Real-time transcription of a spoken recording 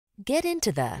Get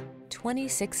into the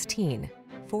 2016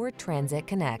 Ford Transit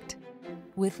Connect.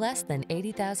 With less than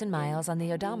 80,000 miles on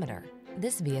the odometer,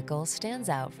 this vehicle stands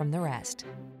out from the rest.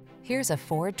 Here's a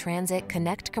Ford Transit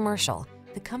Connect commercial,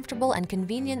 the comfortable and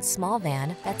convenient small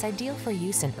van that's ideal for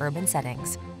use in urban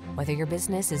settings. Whether your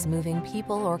business is moving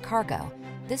people or cargo,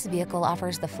 this vehicle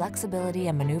offers the flexibility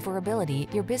and maneuverability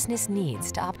your business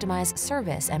needs to optimize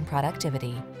service and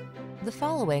productivity. The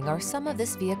following are some of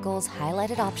this vehicle's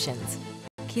highlighted options: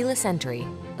 keyless entry,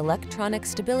 electronic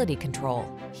stability control,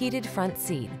 heated front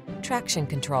seat, traction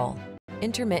control,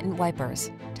 intermittent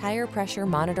wipers, tire pressure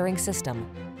monitoring system,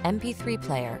 MP3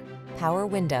 player, power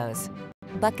windows,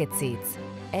 bucket seats,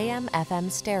 AM/FM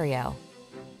stereo.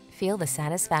 Feel the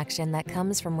satisfaction that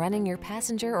comes from running your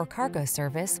passenger or cargo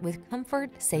service with comfort,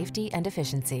 safety, and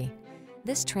efficiency.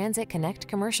 This Transit Connect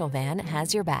commercial van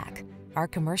has your back. Our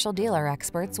commercial dealer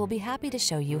experts will be happy to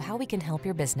show you how we can help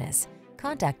your business.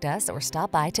 Contact us or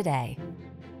stop by today.